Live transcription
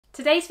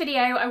Today's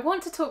video, I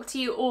want to talk to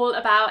you all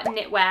about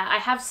knitwear. I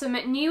have some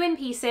new in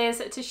pieces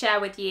to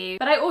share with you,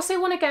 but I also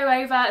want to go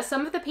over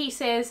some of the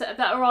pieces that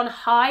are on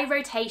high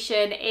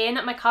rotation in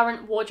my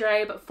current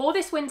wardrobe for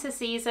this winter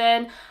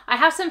season. I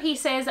have some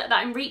pieces that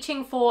I'm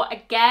reaching for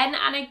again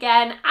and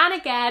again and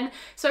again,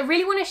 so I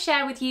really want to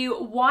share with you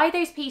why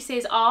those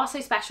pieces are so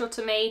special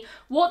to me,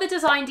 what the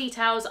design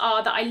details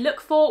are that I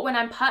look for when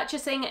I'm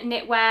purchasing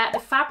knitwear, the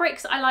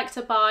fabrics I like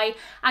to buy,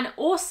 and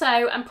also,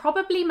 and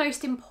probably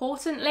most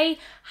importantly,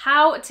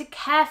 how to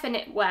care for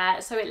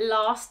knitwear so it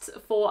lasts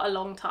for a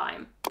long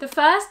time. The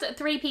first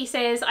three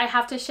pieces I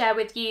have to share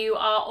with you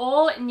are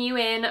all new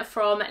in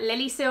from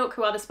LILYSILK,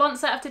 who are the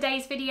sponsor of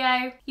today's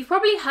video. You've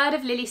probably heard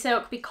of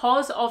LILYSILK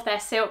because of their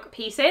silk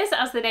pieces,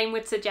 as the name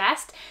would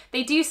suggest.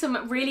 They do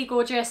some really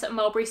gorgeous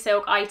mulberry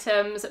silk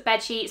items,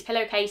 bed sheets,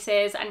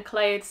 pillowcases, and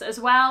clothes as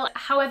well.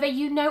 However,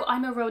 you know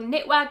I'm a real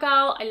knitwear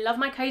girl. I love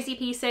my cozy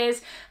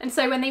pieces, and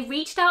so when they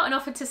reached out and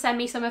offered to send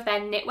me some of their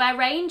knitwear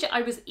range,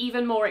 I was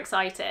even more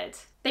excited.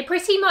 They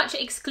pretty much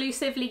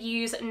exclusively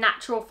use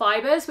natural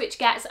fibres, which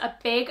gets a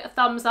big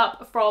thumbs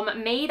up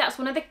from me. That's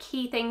one of the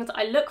key things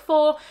I look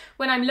for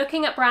when I'm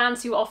looking at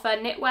brands who offer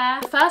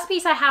knitwear. The first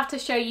piece I have to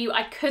show you,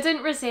 I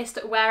couldn't resist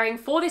wearing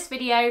for this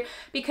video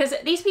because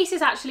these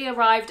pieces actually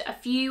arrived a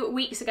few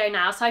weeks ago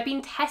now, so I've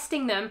been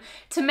testing them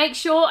to make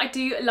sure I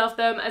do love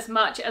them as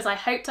much as I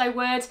hoped I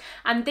would,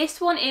 and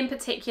this one in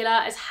particular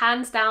has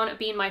hands down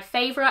been my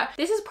favourite.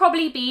 This has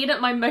probably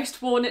been my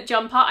most worn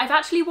jumper. I've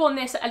actually worn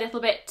this a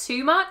little bit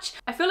too much.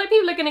 I feel like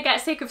people are going to get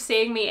sick of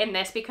seeing me in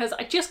this because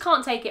I just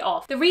can't take it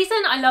off. The reason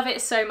I love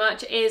it so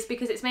much is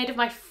because it's made of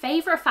my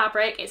favourite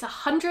fabric. It's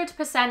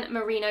 100%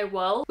 merino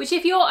wool, which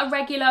if you're a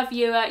regular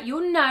viewer,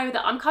 you'll know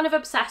that I'm kind of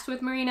obsessed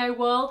with merino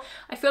wool.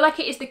 I feel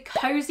like it is the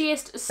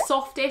coziest,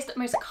 softest,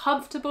 most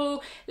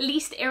comfortable,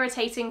 least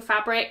irritating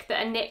fabric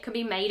that a knit can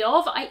be made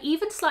of. I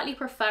even slightly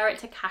prefer it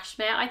to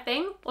cashmere, I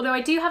think. Although I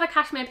do have a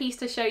cashmere piece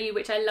to show you,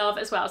 which I love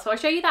as well, so I'll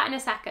show you that in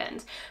a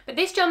second. But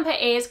this jumper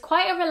is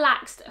quite a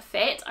relaxed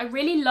fit. I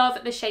really love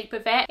the shape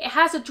of it. It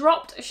has a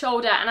dropped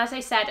shoulder and, as I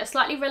said, a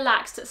slightly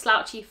relaxed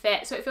slouchy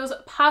fit, so it feels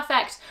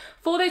perfect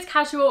for those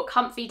casual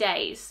comfy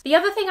days. The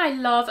other thing I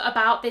love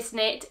about this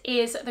knit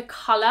is the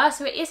colour.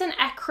 So it is an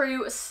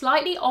ecru,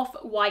 slightly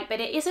off-white,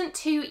 but it isn't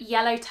too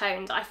yellow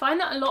toned. I find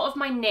that a lot of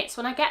my knits,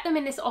 when I get them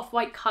in this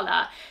off-white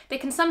colour, they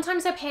can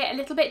sometimes appear a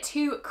little bit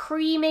too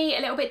creamy,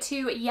 a little bit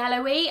too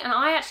yellowy, and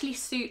I actually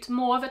suit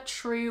more of a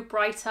true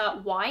brighter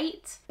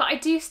white. But I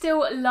do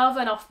still love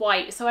an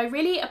off-white, so I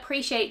really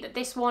appreciate that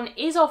this one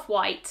is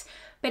off-white,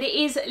 but it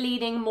is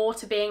leaning more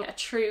to being a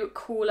true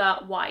cooler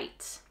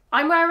white.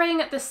 I'm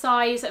wearing the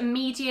size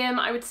medium.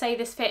 I would say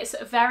this fits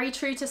very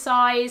true to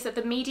size.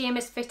 The medium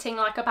is fitting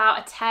like about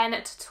a 10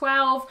 to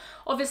 12.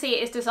 Obviously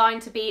it is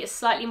designed to be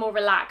slightly more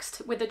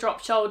relaxed with the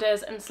drop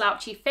shoulders and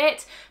slouchy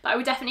fit, but I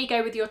would definitely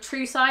go with your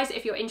true size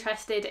if you're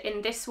interested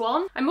in this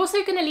one. I'm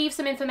also going to leave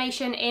some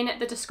information in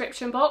the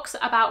description box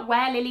about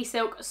where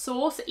LILYSILK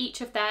source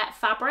each of their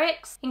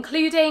fabrics,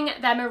 including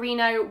their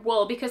merino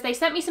wool, because they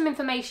sent me some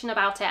information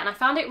about it and I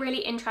found it really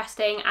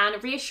interesting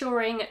and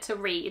reassuring to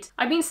read.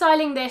 I've been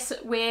styling this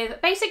with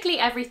basically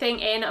everything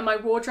in my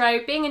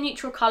wardrobe. Being a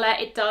neutral colour,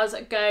 it does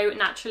go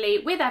naturally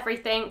with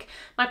everything.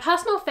 My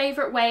personal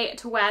favourite way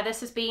to wear this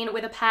has been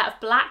with a pair of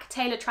black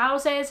tailored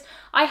trousers.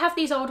 I have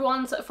these old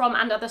ones from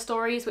And Other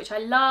Stories, which I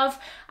love,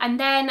 and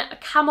then a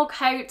camel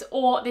coat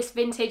or this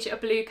vintage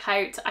blue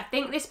coat. I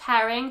think this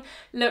pairing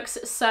looks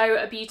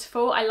so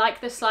beautiful. I like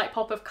the slight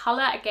pop of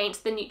colour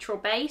against the neutral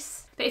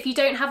base. But if you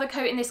don't have a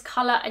coat in this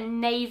colour, a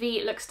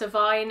navy looks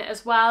divine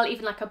as well,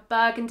 even like a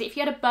burgundy. If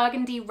you had a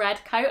burgundy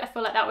red coat, I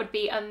feel like that would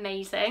be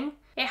amazing.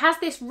 It has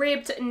this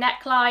ribbed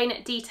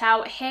neckline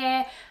detail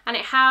here, and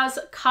it has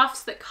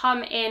cuffs that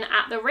come in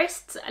at the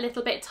wrists a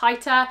little bit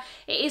tighter.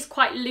 It is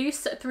quite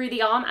loose through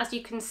the arm, as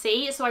you can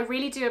see, so I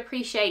really do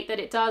appreciate that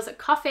it does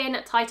cuff in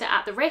tighter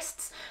at the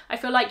wrists. I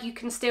feel like you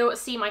can still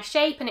see my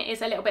shape and it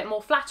is a little bit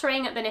more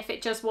flattering than if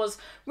it just was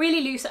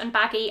really loose and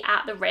baggy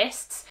at the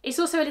wrists. It's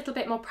also a little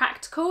bit more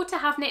practical to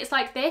have knits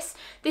like this.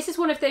 This is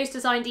one of those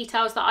design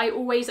details that I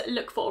always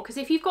look for, because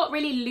if you've got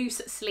really loose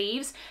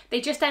sleeves,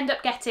 they just end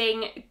up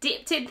getting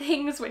dipped in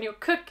things when you're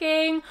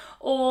cooking,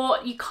 or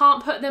you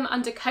can't put them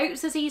under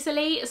coats as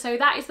easily. So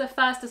that is the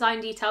first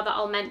design detail that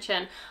I'll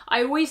mention.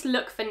 I always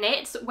look for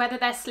knits, whether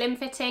they're slim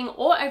fitting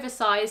or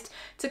oversized,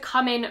 to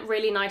come in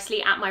really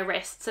nicely at my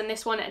wrists, and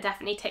this one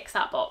definitely ticks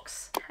that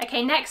box.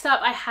 Okay, next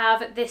up I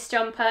have this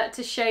jumper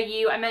to show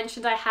you. I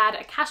mentioned I had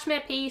a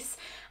cashmere piece,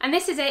 and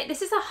this is it.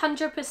 This is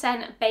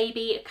 100%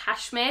 baby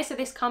cashmere, so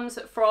this comes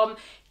from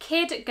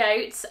Kid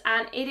Goats,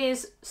 and it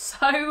is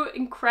so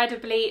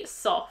incredibly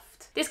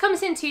soft. This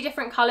comes in 2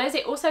 different colours.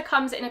 It also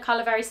comes in a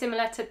colour very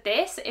similar to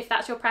this, if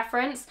that's your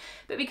preference.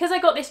 But because I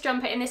got this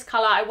jumper in this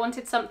colour, I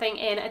wanted something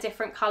in a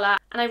different colour.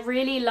 And I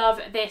really love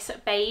this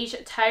beige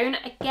tone.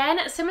 Again,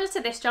 similar to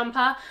this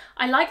jumper,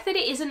 I like that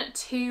it isn't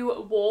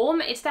too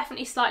warm. It's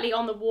definitely slightly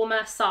on the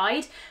warmer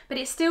side, but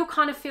it still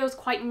kind of feels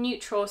quite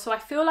neutral. So I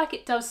feel like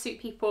it does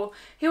suit people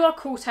who are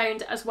cool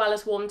toned as well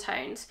as warm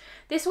toned.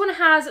 This one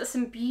has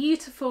some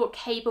beautiful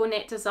cable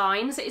knit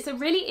designs. It's a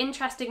really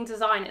interesting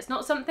design. It's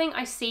not something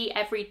I see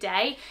every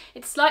day.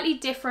 It's slightly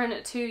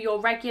different to your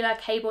regular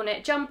cable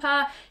knit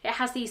jumper. It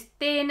has these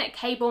thin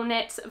cable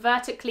knits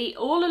vertically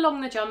all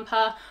along the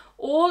jumper,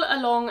 all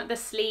along the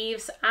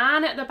sleeves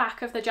and at the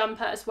back of the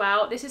jumper as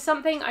well. This is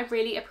something I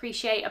really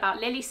appreciate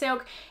about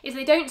LILYSILK, is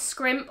they don't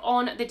scrimp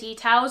on the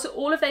details.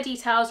 All of their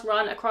details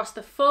run across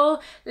the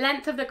full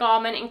length of the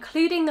garment,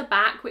 including the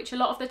back, which a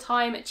lot of the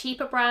time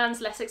cheaper brands,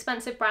 less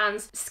expensive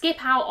brands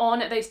skip out on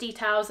those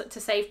details to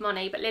save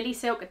money, but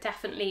LILYSILK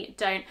definitely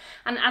don't.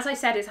 And as I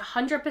said, it's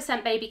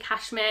 100% baby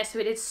cashmere, so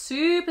it is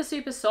super,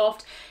 super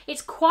soft.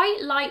 It's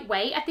quite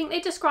lightweight. I think they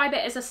describe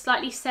it as a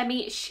slightly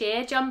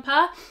semi-sheer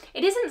jumper.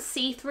 It isn't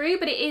see-through,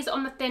 but it is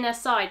on the thinner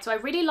side, so I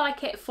really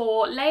like it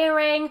for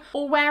layering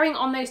or wearing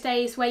on those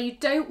days where you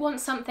don't want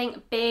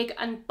something big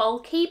and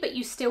bulky but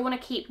you still want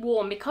to keep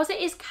warm. Because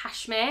it is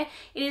cashmere,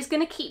 it is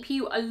going to keep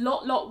you a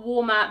lot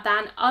warmer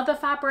than other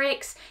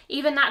fabrics,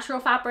 even natural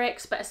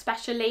fabrics, but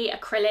especially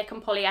acrylic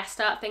and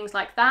polyester, things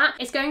like that.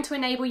 It's going to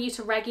enable you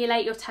to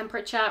regulate your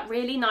temperature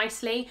really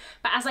nicely,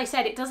 but as I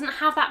said, it doesn't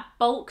have that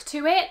bulk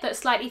to it that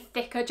slightly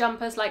thicker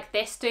jumpers like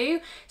this do.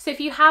 So if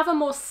you have a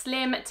more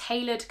slim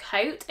tailored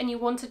coat and you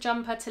want a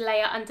jumper to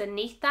layer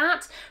underneath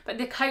that, but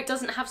the coat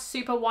doesn't have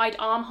super wide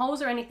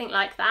armholes or anything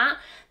like that,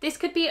 this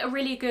could be a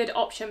really good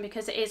option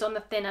because it is on the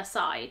thinner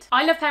side.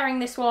 I love pairing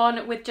this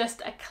one with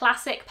just a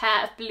classic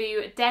pair of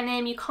blue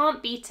denim. You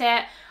can't beat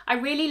it. I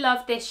really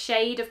love this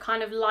shade of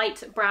kind of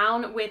light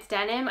brown with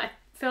denim. I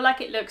feel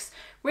like it looks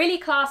really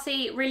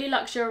classy, really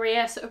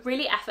luxurious,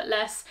 really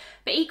effortless,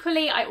 but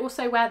equally I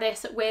also wear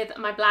this with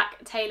my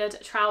black tailored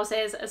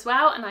trousers as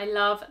well, and I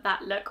love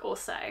that look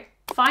also.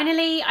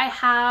 Finally, I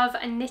have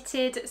a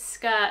knitted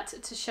skirt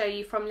to show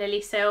you from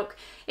LILYSILK.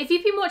 If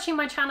you've been watching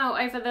my channel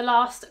over the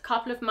last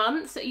couple of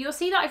months, you'll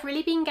see that I've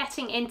really been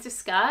getting into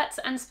skirts,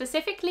 and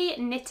specifically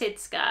knitted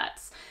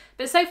skirts.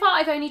 But so far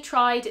I've only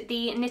tried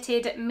the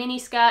knitted mini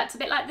skirts, a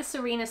bit like the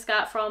Serena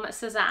skirt from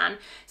Suzanne.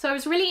 So I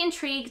was really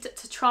intrigued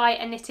to try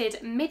a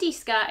knitted midi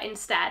skirt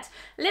instead.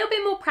 A little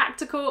bit more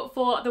practical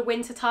for the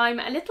winter time,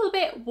 a little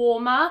bit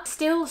warmer,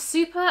 still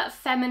super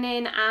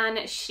feminine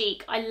and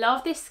chic. I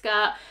love this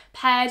skirt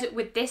paired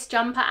with this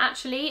jumper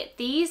actually.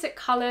 These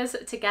colours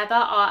together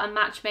are a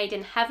match made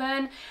in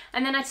heaven.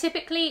 And then I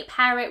typically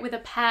pair it with a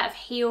pair of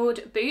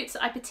heeled boots.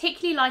 I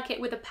particularly like it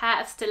with a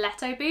pair of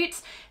stiletto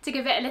boots to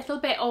give it a little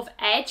bit of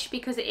edge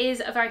because it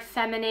is a very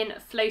feminine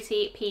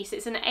floaty piece.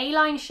 It's an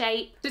A-line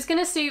shape, so it's going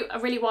to suit a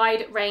really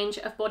wide range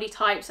of body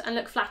types and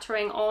look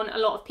flattering on a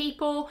lot of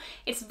people.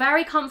 It's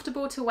very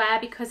comfortable to wear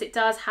because it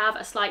does have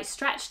a slight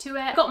stretch to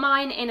it. I got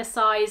mine in a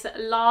size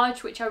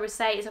large, which I would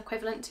say is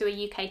equivalent to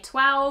a UK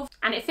 12,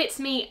 and it fits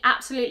me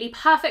absolutely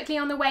perfectly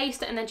on the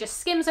waist and then just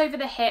skims over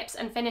the hips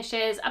and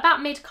finishes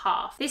about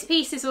mid-calf. This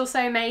piece is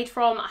also made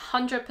from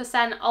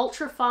 100%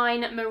 ultra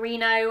fine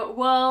merino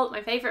wool,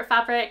 my favourite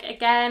fabric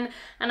again,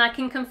 and I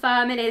can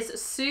confirm it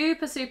is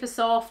super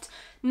soft,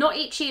 not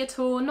itchy at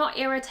all, not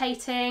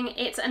irritating.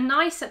 It's a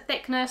nice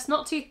thickness,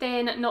 not too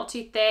thin, not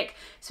too thick,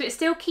 so it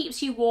still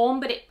keeps you warm,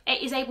 but it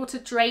is able to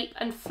drape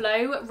and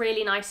flow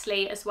really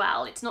nicely as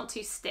well. It's not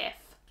too stiff.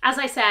 As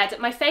I said,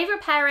 my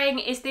favourite pairing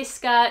is this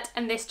skirt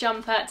and this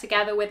jumper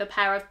together with a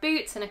pair of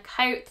boots and a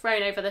coat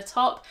thrown over the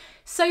top.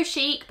 So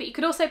chic, but you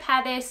could also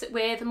pair this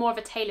with more of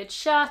a tailored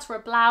shirt or a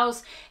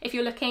blouse if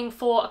you're looking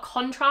for a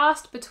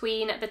contrast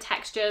between the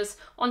textures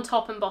on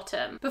top and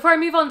bottom. Before I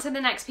move on to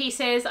the next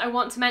pieces, I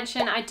want to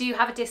mention I do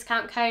have a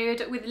discount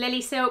code with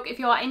LILYSILK if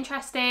you are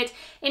interested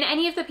in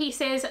any of the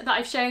pieces that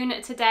I've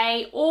shown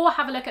today, or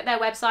have a look at their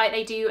website.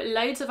 They do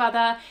loads of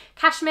other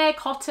cashmere,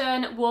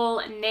 cotton,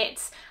 wool,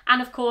 knits,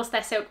 and of course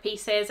their silk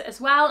pieces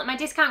as well. My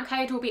discount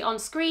code will be on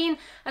screen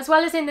as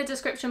well as in the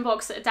description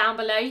box down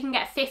below. You can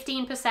get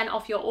 15%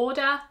 off your order.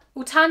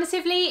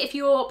 Alternatively, if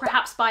you're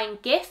perhaps buying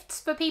gifts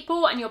for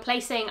people and you're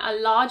placing a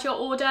larger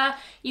order,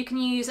 you can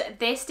use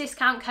this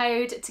discount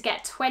code to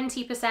get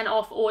 20%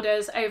 off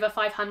orders over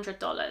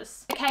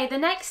 $500. Okay, the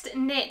next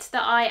knit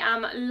that I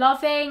am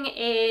loving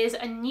is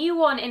a new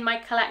one in my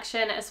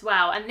collection as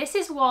well, and this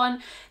is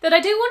one that I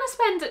don't want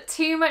to spend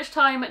too much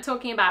time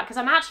talking about because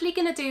I'm actually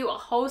going to do a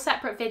whole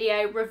separate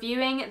video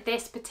reviewing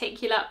this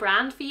particular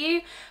brand for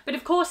you, but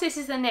of course this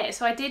is the knit,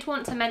 so I did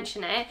want to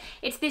mention it.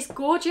 It's this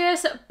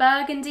gorgeous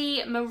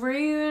burgundy maroon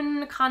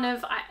maroon kind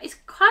of, it's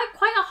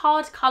quite a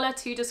hard colour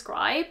to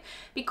describe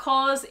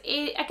because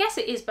I guess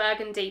it is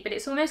burgundy, but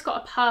it's almost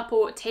got a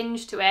purple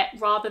tinge to it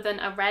rather than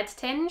a red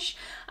tinge.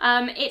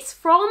 It's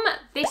from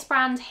this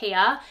brand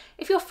here.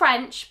 If you're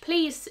French,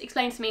 please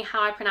explain to me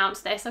how I pronounce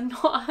this. I'm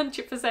not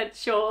 100%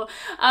 sure.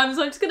 So I'm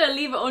just going to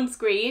leave it on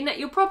screen.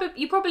 You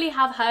probably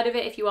have heard of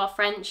it if you are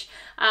French.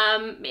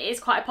 It is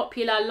quite a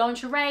popular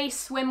lingerie,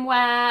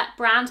 swimwear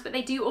brand, but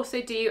they do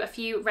also do a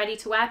few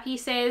ready-to-wear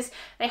pieces.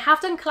 They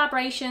have done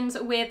collaborations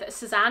with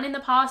Suzanne in the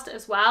past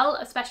as well,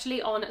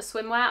 especially on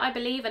swimwear, I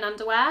believe, and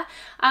underwear.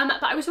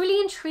 But I was really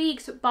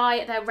intrigued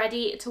by their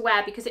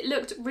ready-to-wear because it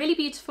looked really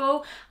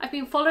beautiful. I've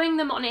been following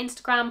them on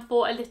Instagram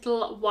for a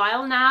little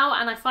while now,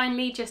 and I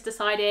finally just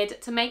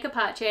decided to make a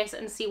purchase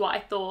and see what I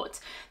thought.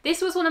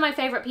 This was one of my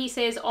favourite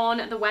pieces on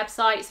the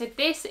website. So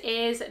this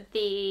is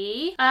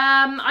the,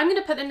 I'm going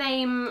to put the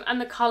name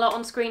and the colour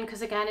on screen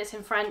because again it's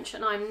in French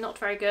and I'm not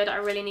very good. I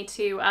really need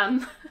to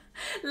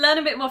learn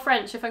a bit more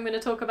French if I'm going to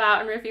talk about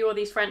and review all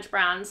these French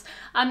brands.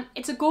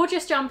 It's a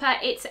gorgeous jumper.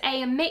 It's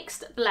a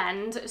mixed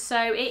blend,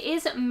 so it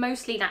is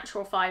mostly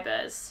natural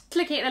fibres.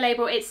 Looking at the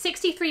label, it's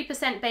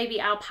 63%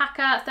 baby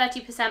alpaca,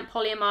 30%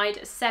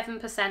 polyamide,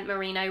 7%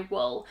 merino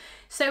wool.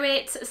 So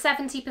it's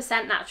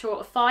 70%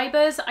 natural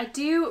fibres. I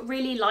do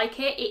really like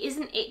it. It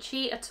isn't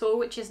itchy at all,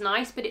 which is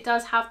nice, but it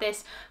does have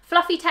this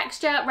fluffy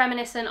texture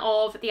reminiscent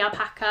of the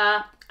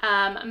alpaca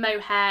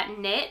mohair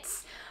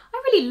knits.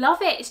 I really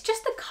love it. It's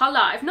just the colour.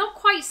 I've not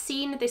quite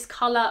seen this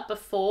colour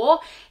before.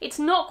 It's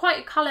not quite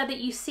a colour that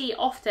you see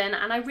often,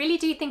 and I really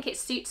do think it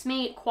suits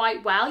me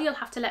quite well. You'll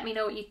have to let me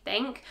know what you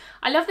think.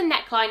 I love the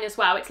neckline as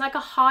well. It's like a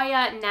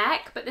higher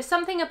neck, but there's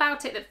something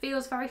about it that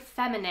feels very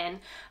feminine.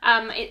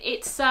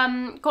 It's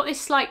got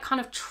this like kind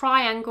of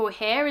triangle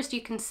here, as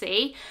you can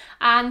see,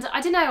 and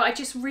I don't know, I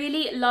just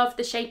really love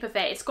the shape of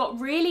it. It's got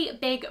really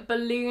big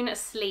balloon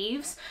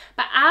sleeves,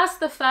 but as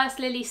the first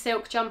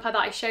LILYSILK jumper that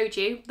I showed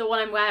you, the one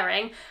I'm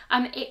wearing,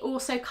 it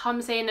also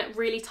comes in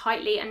really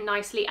tightly and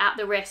nicely at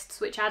the wrists,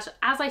 which as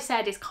I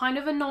said is kind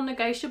of a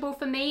non-negotiable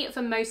for me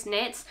for most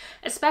knits,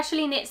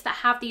 especially knits that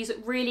have these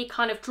really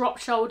kind of drop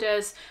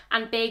shoulders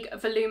and big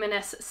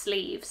voluminous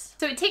sleeves.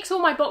 So it ticks all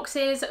my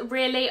boxes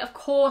really. Of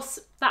course,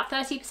 that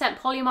 30%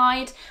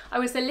 polyamide I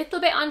was a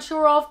little bit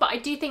unsure of, but I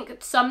do think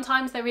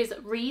sometimes there is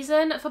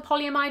reason for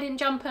polyamide in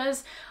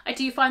jumpers. I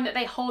do find that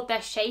they hold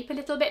their shape a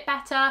little bit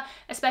better,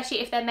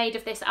 especially if they're made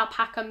of this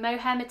alpaca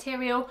mohair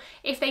material,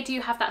 if they do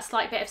have that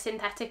slight bit of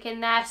synthetic in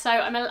there. So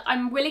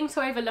I'm willing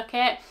to overlook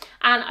it,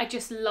 and I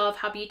just love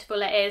how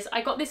beautiful it is.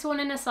 I got this one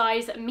in a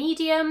size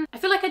medium. I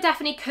feel like I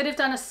definitely could have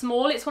done a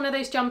small. It's one of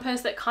those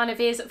jumpers that kind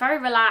of is very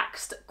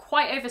relaxed,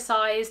 quite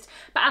oversized,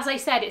 but as I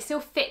said, it still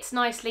fits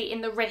nicely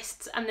in the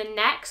wrists and the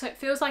neck, so it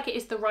feels like it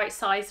is the right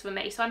size for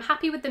me. So I'm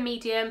happy with the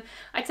medium.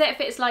 I'd say it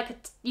fits like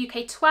a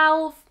UK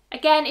 12.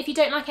 Again, if you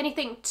don't like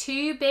anything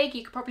too big,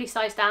 you could probably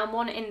size down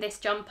one in this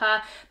jumper.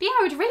 But yeah,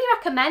 I would really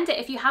recommend it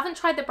if you haven't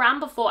tried the brand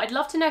before. I'd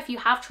love to know if you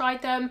have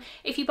tried them,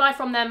 if you buy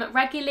from them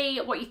regularly,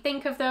 what you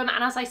think of them.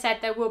 And as I said,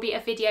 there will be a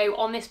video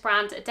on this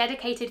brand, a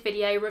dedicated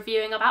video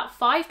reviewing about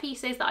 5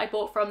 pieces that I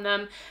bought from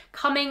them,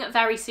 coming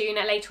very soon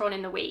later on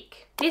in the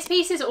week. This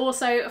piece is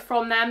also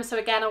from them, so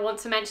again I want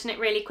to mention it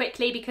really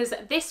quickly because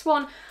this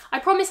one, I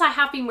promise I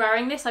have been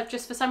wearing this. I've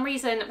just for some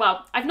reason,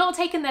 well, I've not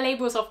taken the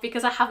labels off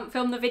because I haven't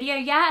filmed the video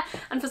yet,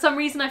 and for some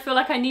reason I feel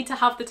like I need to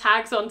have the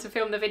tags on to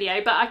film the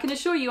video, but I can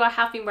assure you I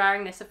have been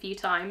wearing this a few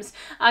times.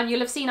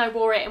 You'll have seen I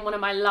wore it in one of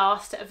my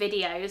last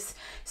videos.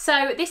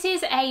 So this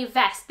is a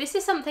vest. This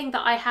is something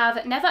that I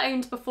have never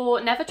owned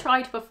before, never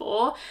tried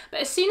before,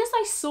 but as soon as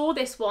I saw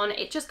this one,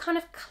 it just kind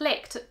of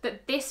clicked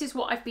that this is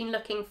what I've been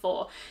looking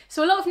for.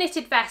 So a lot of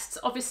knitted vests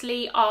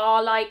obviously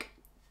are like,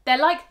 they're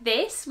like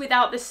this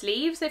without the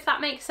sleeves, if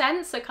that makes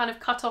sense, so kind of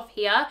cut off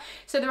here.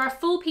 So they're a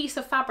full piece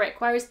of fabric,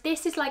 whereas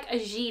this is like a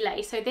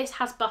gilet. So this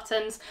has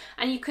buttons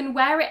and you can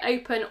wear it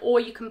open or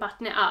you can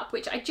button it up,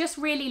 which I just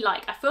really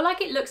like. I feel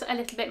like it looks a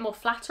little bit more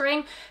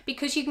flattering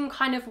because you can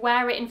kind of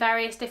wear it in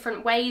various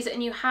different ways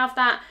and you have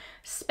that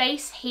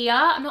space here.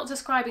 I'm not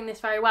describing this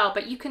very well,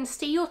 but you can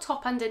see your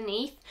top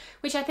underneath,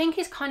 which I think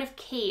is kind of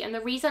key, and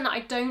the reason I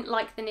don't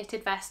like the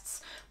knitted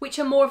vests, which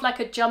are more of like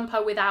a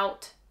jumper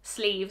without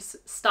sleeves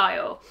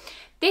style.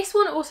 This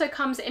one also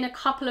comes in a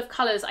couple of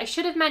colours. I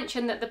should have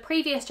mentioned that the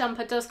previous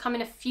jumper does come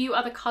in a few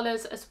other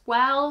colours as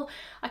well.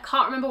 I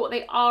can't remember what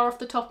they are off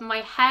the top of my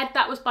head.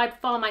 That was by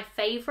far my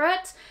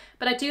favourite,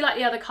 but I do like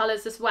the other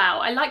colours as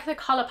well. I like the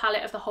colour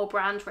palette of the whole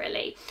brand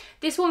really.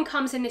 This one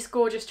comes in this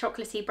gorgeous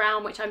chocolatey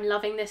brown, which I'm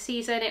loving this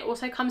season. It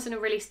also comes in a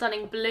really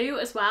stunning blue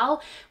as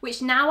well,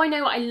 which now I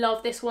know I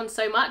love this one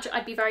so much,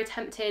 I'd be very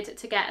tempted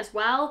to get as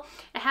well.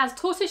 It has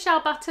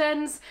tortoiseshell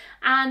buttons,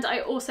 and I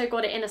also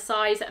got it in a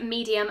size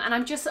medium, and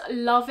I'm just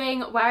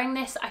loving wearing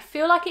this. I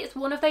feel like it's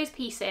one of those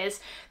pieces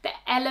that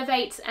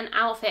elevates an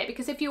outfit,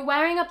 because if you're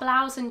wearing a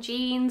blouse and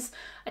jeans,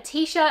 a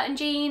t-shirt and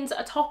jeans,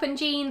 a top and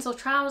jeans or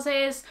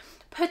trousers,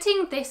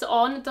 Putting this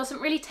on doesn't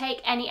really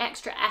take any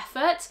extra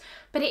effort,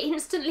 but it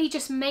instantly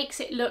just makes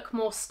it look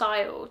more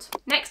styled.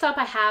 Next up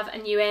I have a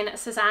new in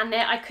Cezanne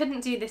knit. I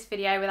couldn't do this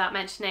video without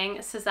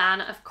mentioning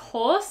Cezanne, of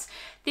course.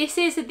 This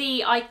is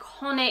the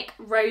iconic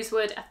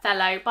Rosewood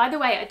Othello. By the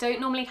way, I don't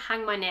normally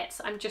hang my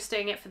knits. I'm just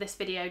doing it for this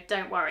video,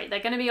 don't worry. They're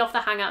going to be off the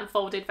hanger and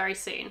folded very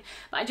soon.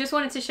 But I just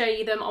wanted to show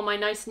you them on my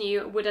nice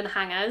new wooden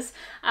hangers.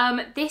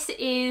 This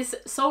is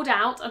sold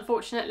out,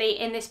 unfortunately,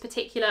 in this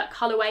particular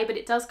colourway, but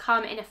it does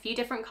come in a few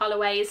different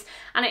colourways,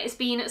 and it has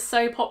been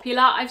so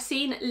popular. I've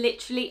seen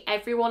literally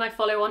everyone I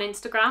follow on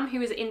Instagram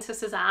who is into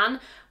Cezanne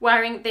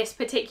wearing this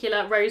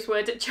particular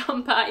Rosewood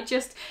jumper.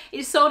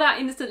 It's sold out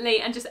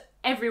instantly, and just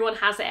everyone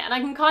has it, and I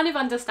can kind of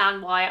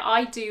understand why.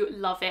 I do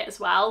love it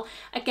as well.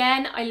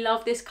 Again, I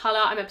love this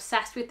colour. I'm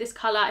obsessed with this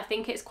colour. I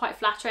think it's quite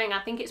flattering. I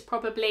think it's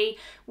probably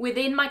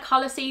within my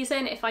colour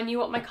season if I knew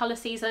what my colour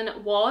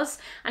season was.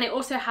 And it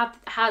also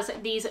has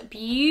these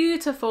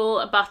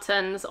beautiful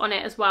buttons on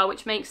it as well,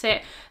 which makes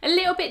it a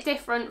little bit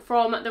different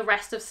from the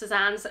rest of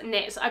Cezanne's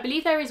knits. I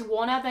believe there is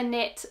one other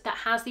knit that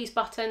has these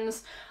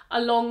buttons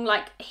along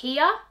like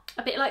here,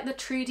 a bit like the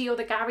Trudy or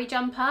the Gary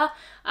jumper.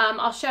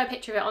 I'll show a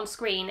picture of it on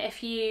screen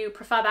if you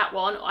prefer that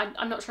one.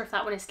 I'm not sure if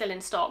that one is still in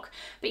stock,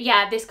 but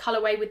yeah, this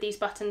colourway with these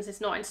buttons is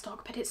not in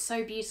stock, but it's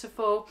so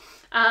beautiful.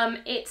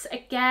 It's,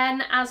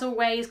 again, as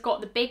always,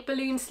 got the big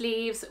balloon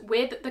sleeves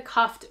with the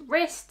cuffed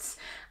wrists,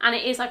 and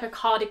it is like a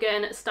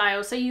cardigan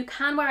style, so you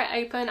can wear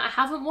it open. I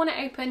haven't worn it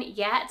open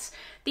yet.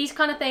 These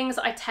kind of things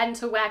I tend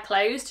to wear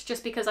closed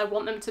just because I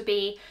want them to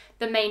be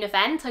the main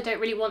event. I don't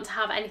really want to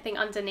have anything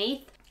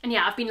underneath. And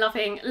yeah, I've been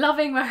loving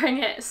wearing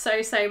it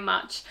so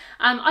much.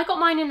 I got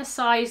mine in a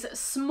size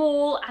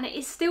small, and it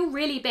is still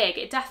really big.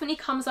 It definitely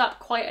comes up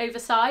quite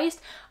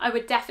oversized. I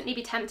would definitely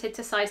be tempted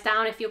to size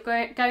down if you're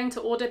going to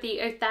order the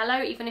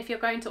Othello, even if you're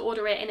going to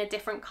order it in a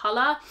different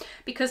colour,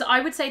 because I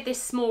would say this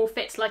small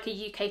fits like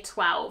a UK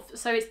 12,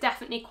 so it's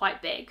definitely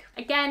quite big.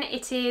 Again,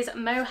 it is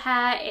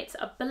mohair, it's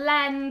a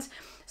blend.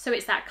 So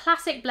it's that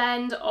classic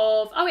blend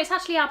of, oh, it's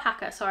actually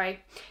alpaca,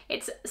 sorry.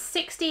 It's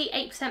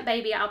 68%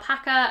 baby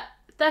alpaca,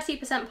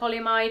 30%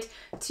 polyamide,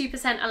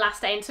 2%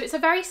 elastane. So it's a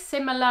very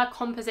similar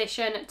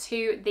composition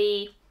to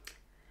the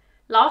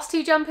last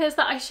two jumpers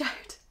that I showed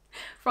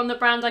from the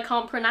brand I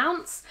can't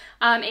pronounce.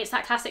 It's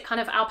that classic kind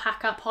of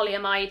alpaca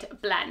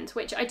polyamide blend,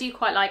 which I do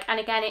quite like. And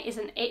again, it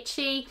isn't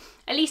itchy,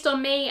 at least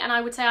on me, and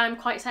I would say I'm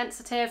quite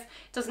sensitive.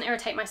 It doesn't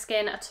irritate my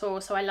skin at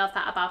all, so I love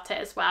that about it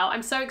as well.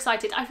 I'm so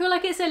excited. I feel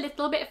like it's a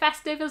little bit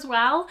festive as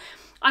well.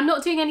 I'm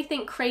not doing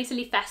anything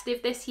crazily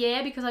festive this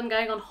year because I'm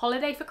going on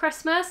holiday for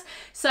Christmas,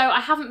 so I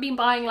haven't been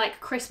buying like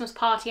Christmas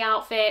party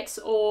outfits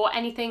or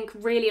anything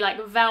really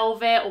like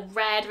velvet or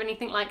red or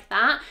anything like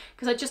that,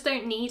 because I just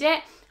don't need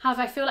it.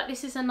 However, I feel like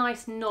this is a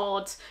nice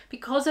nod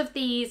because of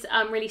these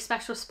really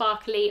special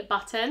sparkly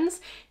buttons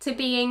to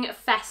being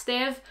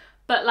festive,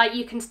 but like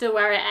you can still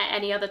wear it at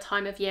any other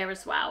time of year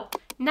as well.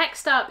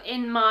 Next up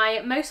in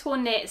my most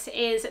worn knits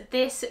is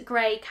this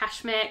grey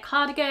cashmere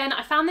cardigan.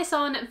 I found this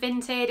on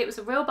Vinted. It was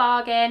a real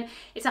bargain.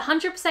 It's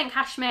 100%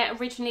 cashmere,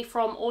 originally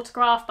from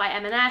Autograph by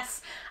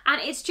M&S, and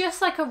it's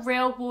just like a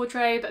real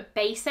wardrobe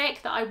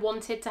basic that I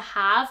wanted to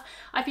have.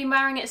 I've been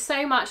wearing it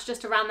so much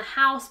just around the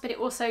house, but it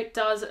also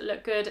does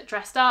look good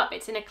dressed up.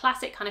 It's in a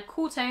classic kind of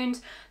cool toned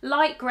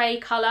light grey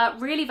colour,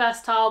 really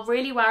versatile,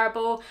 really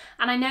wearable,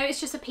 and I know it's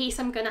just a piece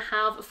I'm going to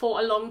have for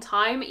a long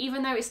time,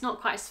 even though it's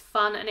not quite as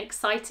fun and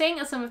exciting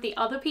as some of the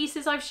other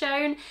pieces I've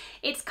shown.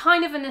 It's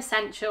kind of an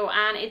essential,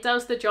 and it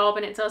does the job,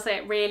 and it does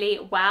it really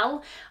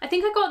well. I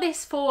think I got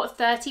this for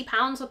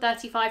 £30 or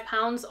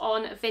 £35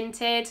 on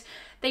Vinted.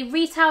 They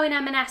retail in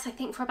M&S, I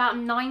think, for about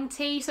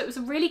 90, so it was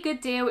a really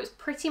good deal. It was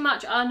pretty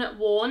much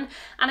unworn,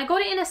 and I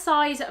got it in a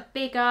size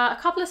bigger, a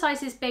couple of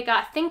sizes bigger.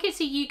 I think it's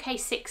a UK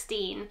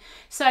 16,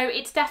 so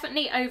it's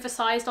definitely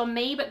oversized on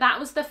me, but that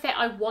was the fit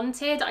I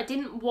wanted. I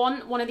didn't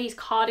want one of these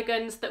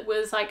cardigans that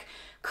was like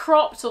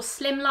cropped or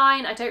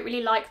slimline. I don't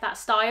really like that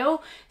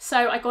style,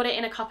 so I got it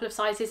in a couple of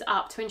sizes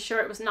up to ensure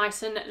it was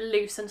nice and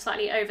loose and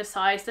slightly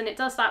oversized, and it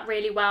does that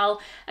really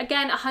well.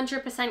 Again,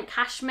 100%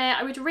 cashmere.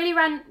 I would really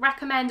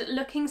recommend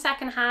looking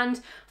secondhand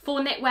for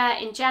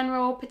knitwear in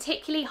general,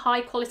 particularly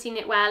high quality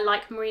knitwear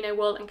like merino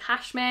wool and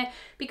cashmere,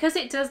 because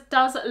it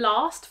does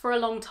last for a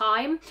long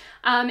time.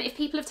 If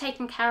people have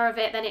taken care of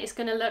it, then it is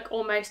going to look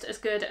almost as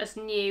good as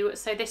new,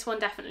 so this one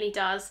definitely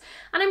does,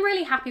 and I'm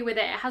really happy with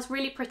it. It has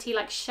really pretty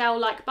like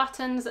shell-like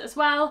buttons as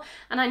well,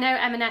 and I know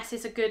M&S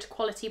is a good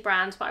quality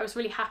brand, but I was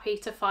really happy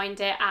to find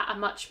it at a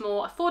much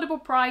more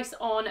affordable price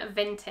on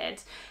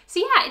Vinted. So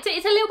yeah,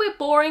 it's a little bit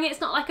boring. It's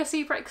not like a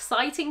super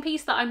exciting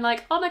piece that I'm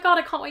like, oh my god,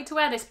 I can't wait to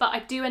wear this, but I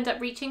do end up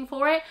reaching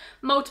for it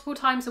multiple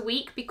times a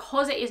week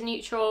because it is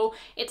neutral,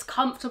 it's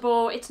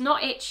comfortable, it's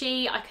not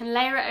itchy, I can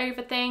layer it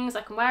over things,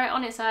 I can wear it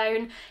on its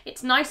own,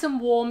 it's nice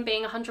and warm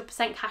being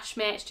 100%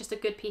 cashmere. It's just a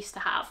good piece to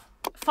have.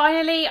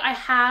 Finally, I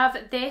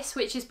have this,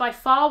 which is by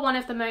far one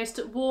of the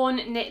most worn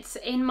knits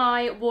in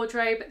my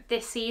wardrobe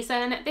this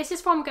season. This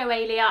is from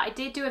Goalia. I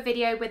did do a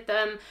video with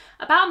them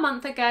about a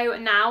month ago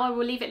now. I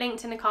will leave it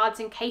linked in the cards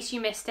in case you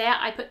missed it.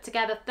 I put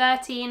together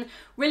 13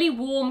 really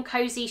warm,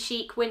 cozy,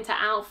 chic winter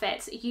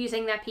outfits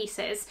using their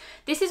pieces.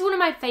 This is one of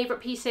my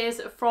favorite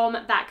pieces from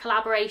that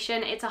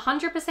collaboration. It's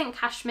 100%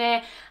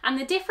 cashmere, and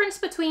the difference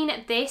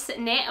between this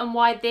knit and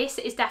why this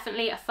is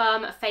definitely a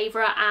firm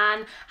favorite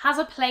and has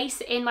a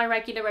place in my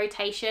regular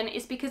rotation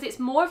is because it's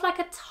more of like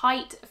a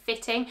tight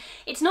fitting.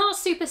 It's not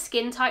super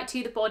skin tight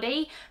to the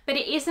body, but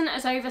it isn't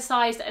as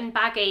oversized and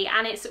baggy,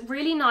 and it's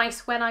really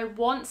nice when I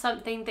want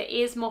something that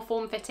is more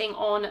form fitting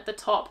on the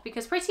top,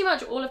 because pretty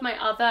much all of my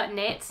other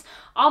knits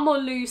are more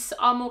loose,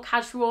 are more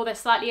casual, they're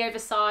slightly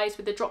oversized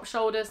with the drop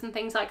shoulders and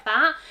things like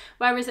that,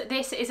 whereas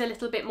this is a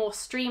little bit more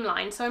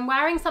streamlined. So I'm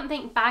wearing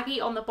something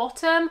baggy on the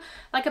bottom,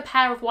 like a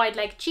pair of wide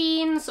leg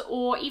jeans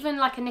or even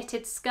like a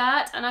knitted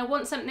skirt, and I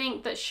want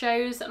something that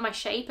shows my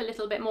shape a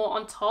little bit more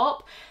on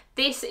top.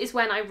 This is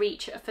when I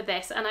reach for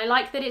this, and I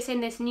like that it's in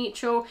this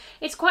neutral.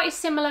 It's quite a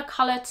similar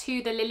colour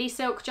to the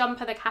LILYSILK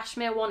jumper, the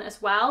cashmere one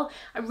as well.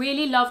 I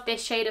really love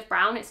this shade of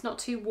brown. It's not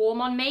too warm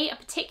on me,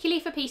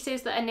 particularly for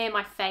pieces that are near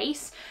my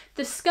face.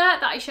 The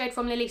skirt that I showed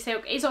from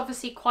LILYSILK is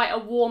obviously quite a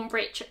warm,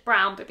 rich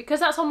brown, but because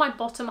that's on my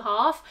bottom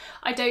half,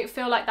 I don't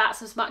feel like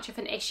that's as much of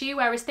an issue,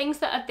 whereas things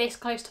that are this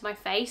close to my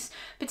face,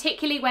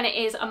 particularly when it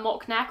is a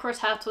mock neck or a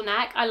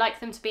turtleneck, I like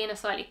them to be in a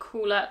slightly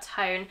cooler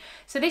tone.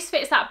 So this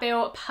fits that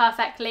bill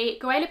perfectly.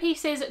 Goalia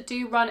pieces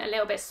do run a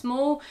little bit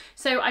small,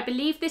 so I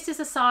believe this is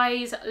a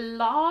size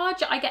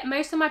large. I get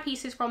most of my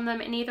pieces from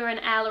them in either an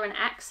L or an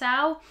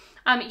XL.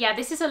 Yeah,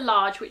 this is a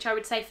large, which I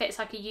would say fits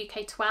like a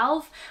UK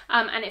 12,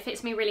 and it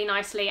fits me really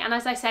nicely. And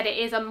as I said, it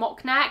is a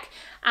mock neck,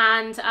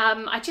 and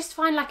I just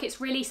find like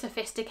it's really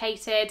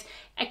sophisticated.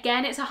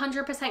 Again, it's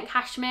 100%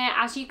 cashmere.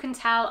 As you can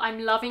tell, I'm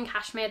loving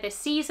cashmere this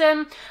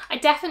season. I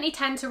definitely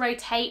tend to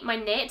rotate my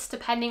knits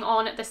depending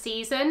on the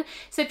season.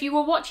 So if you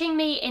were watching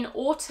me in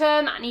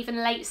autumn and even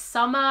late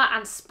summer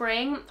and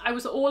spring, I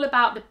was all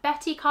about the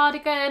Betty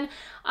cardigan.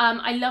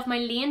 I love my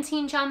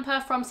Leontine jumper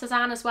from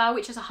Suzanne as well,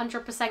 which is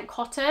 100%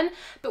 cotton.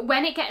 But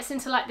when it gets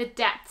into like the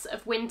depths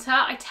of winter,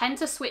 I tend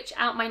to switch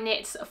out my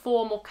knits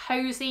for more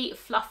cozy,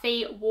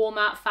 fluffy,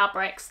 warmer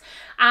fabrics.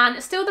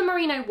 And still the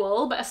merino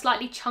wool, but a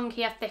slightly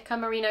chunkier, thicker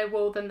merino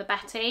wool than the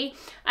Betty.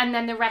 And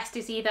then the rest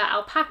is either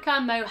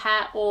alpaca,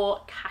 mohair,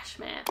 or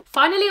cashmere.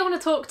 Finally, I want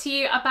to talk to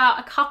you about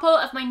a couple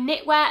of my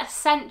knitwear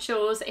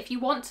essentials if you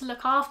want to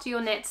look after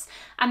your knits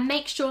and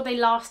make sure they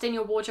last in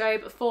your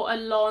wardrobe for a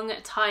long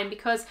time,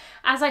 because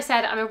as I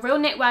said, I'm a real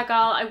knitwear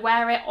girl. I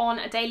wear it on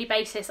a daily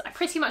basis. I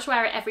pretty much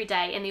wear it every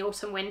day in the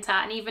autumn, winter,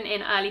 and even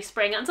in early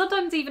spring, and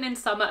sometimes even in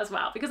summer as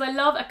well, because I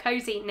love a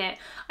cozy knit.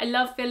 I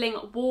love feeling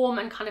warm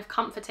and kind of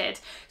comforted.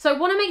 So I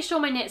want to make sure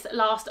my knits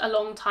last a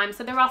long time.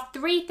 So there are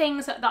 3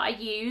 things that I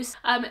use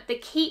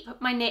that keep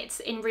my knits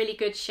in really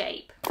good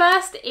shape.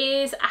 First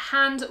is a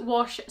hand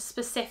wash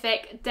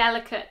specific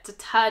delicate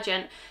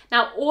detergent.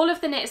 Now, all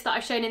of the knits that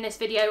I've shown in this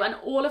video and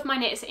all of my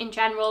knits in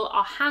general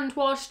are hand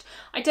washed.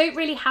 I don't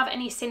really have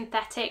any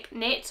synthetic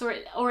knits, or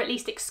at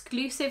least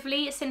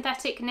exclusively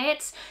synthetic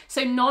knits.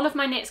 So none of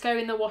my knits go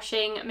in the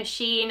washing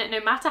machine.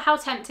 No matter how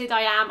tempted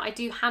I am, I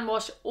do hand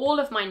wash all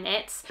of my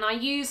knits. And I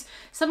use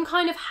some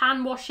kind of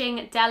hand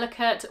washing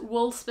delicate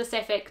wool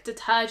specific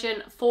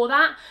detergent for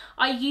that.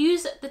 I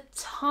use the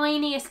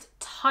tiniest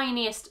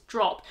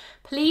drop.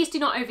 Please do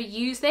not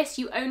overuse this.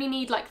 You only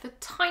need like the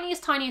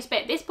tiniest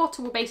bit. This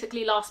bottle will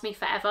basically last me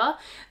forever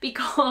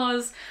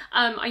because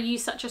I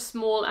use such a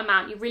small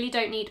amount. You really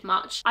don't need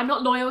much. I'm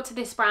not loyal to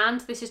this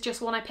brand. This is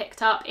just one I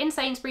picked up in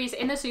Sainsbury's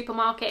in the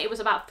supermarket. It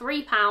was about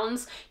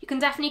 £3. You can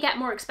definitely get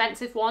more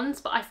expensive ones,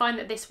 but I find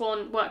that this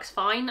one works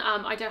fine.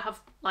 I don't have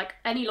like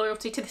any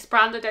loyalty to this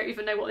brand. I don't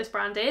even know what this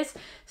brand is.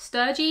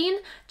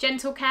 Sturgeon,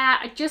 Gentle Care.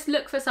 I just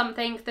look for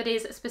something that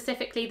is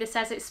specifically, that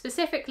says it's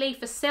specifically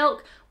for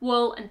silk,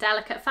 wool and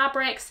delicate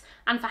fabrics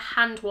and for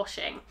hand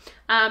washing.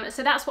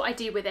 So that's what I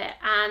do with it.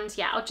 And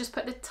yeah, I'll just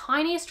put the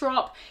tiniest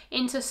drop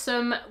into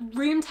some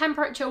room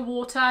temperature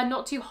water,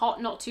 not too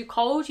hot, not too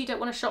cold. You don't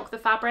want to shock the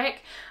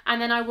fabric. And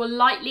then I will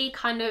lightly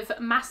kind of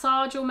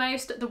massage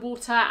almost the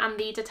water and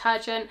the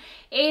detergent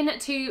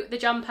into the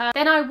jumper.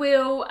 Then I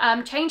will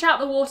change out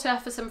the water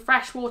for some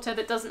fresh water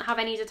that doesn't have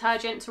any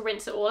detergent to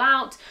rinse it all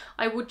out.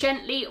 I will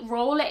gently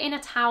roll it in a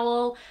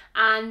towel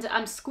and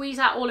squeeze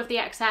out all of the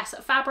excess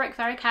fabric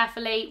very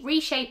carefully,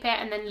 reshape it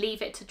and then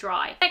leave it to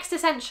dry. Next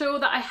essential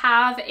that I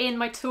have in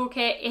my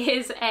toolkit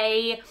is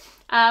a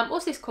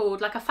what's this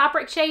called? Like a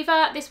fabric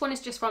shaver. This one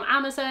is just from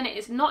Amazon. It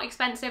is not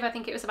expensive. I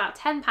think it was about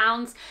 £10.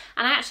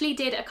 And I actually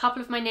did a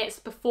couple of my knits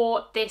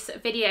before this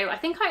video. I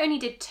think I only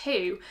did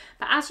 2,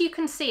 but as you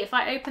can see, if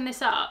I open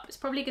this up, it's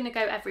probably going to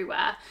go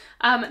everywhere.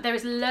 There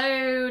is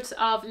loads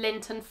of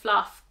lint and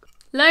fluff.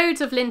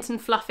 Loads of lint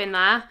and fluff in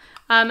there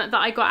that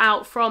I got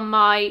out from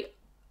my,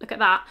 look at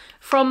that,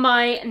 from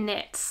my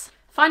knits.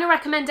 Final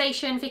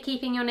recommendation for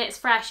keeping your knits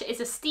fresh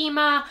is a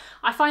steamer.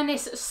 I find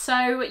this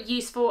so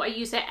useful. I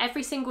use it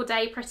every single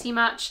day pretty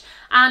much.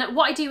 And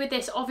what I do with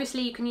this,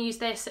 obviously you can use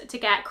this to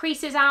get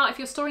creases out. If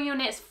you're storing your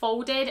knits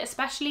folded,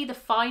 especially the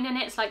finer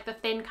knits like the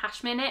thin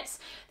cashmere knits,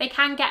 they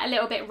can get a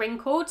little bit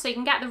wrinkled, so you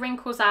can get the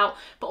wrinkles out,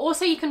 but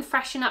also you can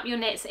freshen up your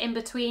knits in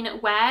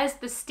between wears.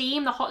 The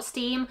steam, the hot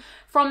steam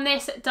from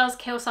this does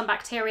kill some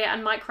bacteria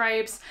and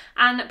microbes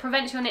and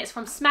prevents your knits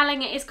from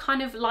smelling. It is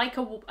kind of like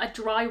a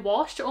dry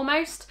wash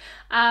almost.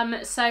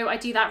 So I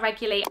do that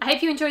regularly. I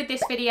hope you enjoyed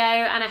this video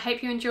and I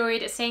hope you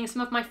enjoyed seeing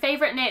some of my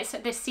favourite knits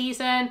this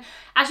season.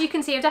 As you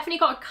can see, I've definitely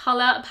got a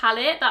colour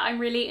palette that I'm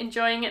really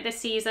enjoying this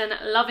season,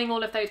 loving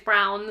all of those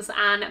browns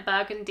and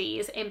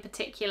burgundies in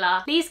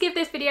particular. Please give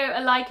this video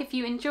a like if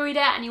you enjoyed it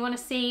and you want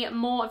to see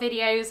more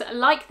videos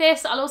like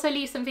this. I'll also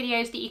leave some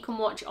videos that you can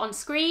watch on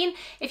screen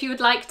if you would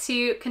like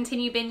to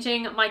continue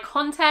binging my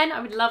content.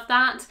 I would love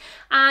that.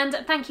 And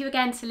thank you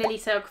again to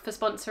LILYSILK for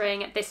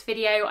sponsoring this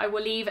video. I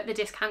will leave the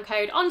discount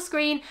code on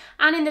screen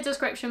and in the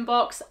description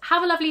box.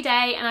 Have a lovely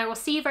day and I will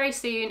see you very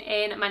soon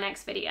in my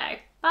next video.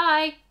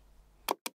 Bye!